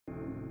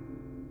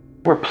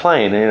We're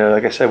playing,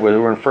 like I said, we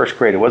were in first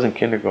grade. It wasn't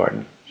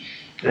kindergarten.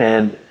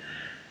 And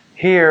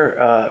here,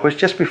 it was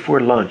just before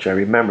lunch, I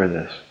remember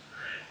this.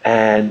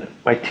 And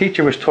my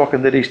teacher was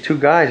talking to these two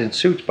guys in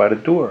suits by the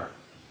door.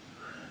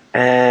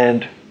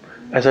 And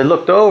as I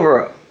looked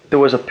over, there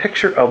was a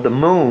picture of the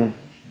moon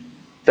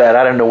that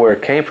I don't know where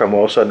it came from.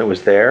 All of a sudden it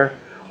was there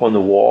on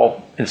the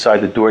wall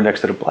inside the door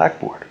next to the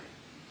blackboard.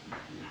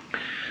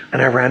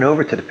 And I ran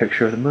over to the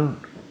picture of the moon.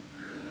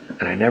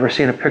 And I never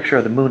seen a picture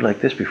of the moon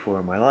like this before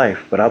in my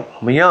life. But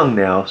I'm young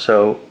now,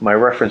 so my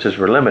references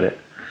were limited.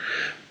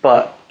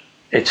 But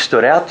it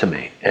stood out to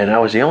me. And I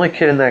was the only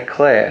kid in that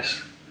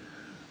class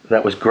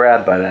that was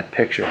grabbed by that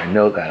picture. I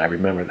know that. I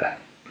remember that.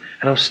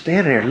 And I was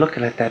standing there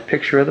looking at that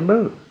picture of the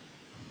moon.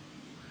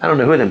 I don't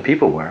know who them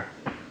people were.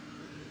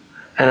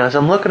 And as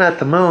I'm looking at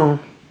the moon,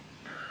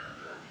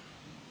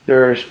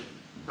 there's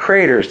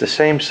craters the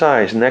same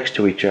size next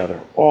to each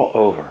other all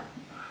over.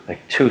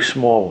 Like two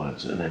small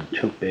ones, and then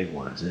two big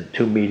ones, and then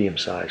two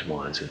medium-sized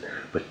ones,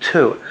 but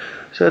two.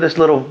 So this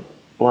little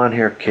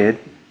blonde-haired kid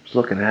was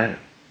looking at it.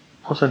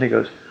 All of a sudden he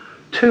goes,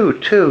 two,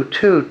 two,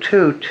 two,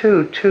 two,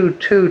 two, two,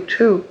 two,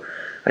 two.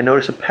 I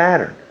notice a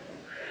pattern.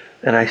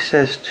 And I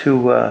says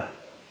I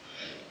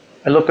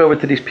look over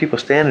to these people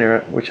standing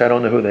there, which I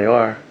don't know who they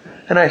are,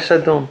 and I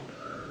said to them,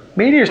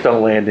 meteors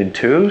don't land in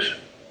twos.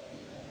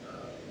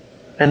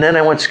 And then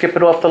I went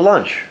skipping off to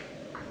lunch.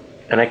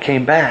 And I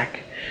came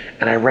back,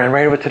 and I ran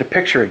right over to the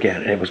picture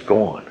again, and it was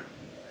gone.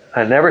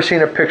 I'd never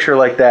seen a picture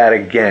like that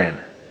again.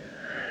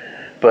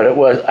 But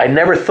I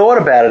never thought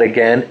about it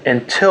again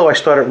until I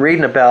started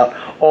reading about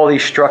all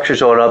these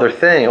structures on the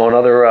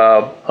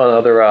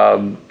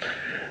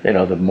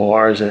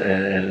Mars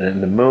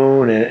and the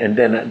moon, and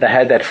then I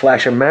had that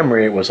flash of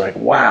memory. It was like,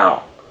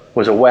 wow. It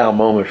was a wow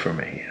moment for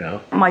me,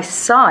 My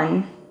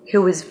son,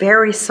 who was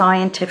very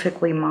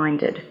scientifically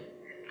minded,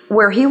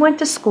 where he went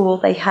to school,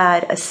 they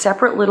had a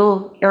separate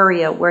little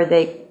area where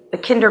the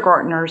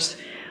kindergartners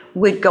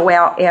would go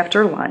out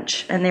after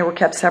lunch, and they were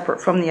kept separate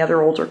from the other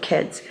older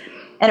kids.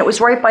 And it was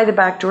right by the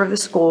back door of the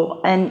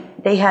school, and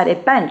they had a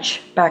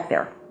bench back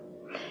there.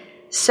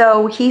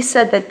 So he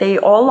said that they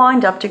all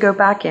lined up to go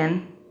back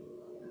in,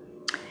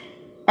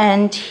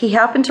 and he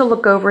happened to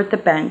look over at the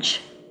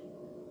bench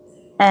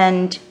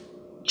and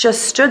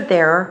just stood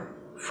there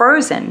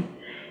frozen.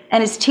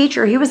 And his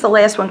teacher, he was the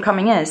last one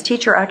coming in, his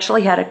teacher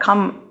actually had to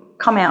come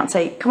out and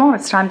say, come on,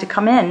 it's time to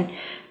come in.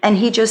 And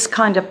he just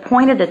kind of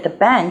pointed at the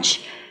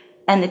bench,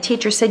 and the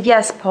teacher said,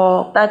 yes,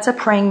 Paul, that's a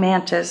praying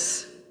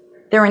mantis.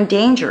 They're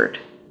endangered.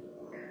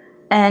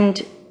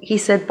 And he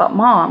said, but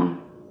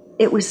Mom,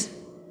 it was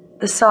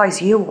the size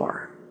you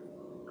are.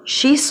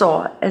 She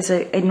saw it as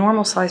a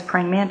normal-sized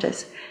praying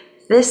mantis.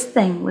 This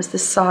thing was the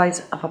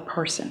size of a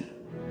person.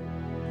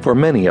 For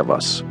many of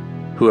us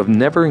who have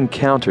never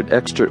encountered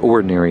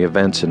extraordinary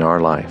events in our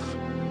life,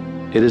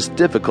 it is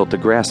difficult to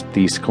grasp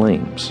these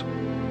claims.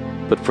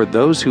 But for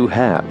those who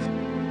have,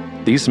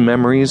 these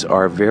memories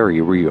are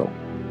very real.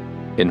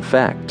 In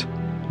fact,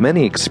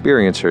 many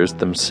experiencers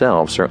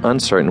themselves are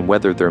uncertain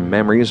whether their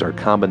memories are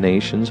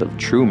combinations of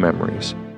true memories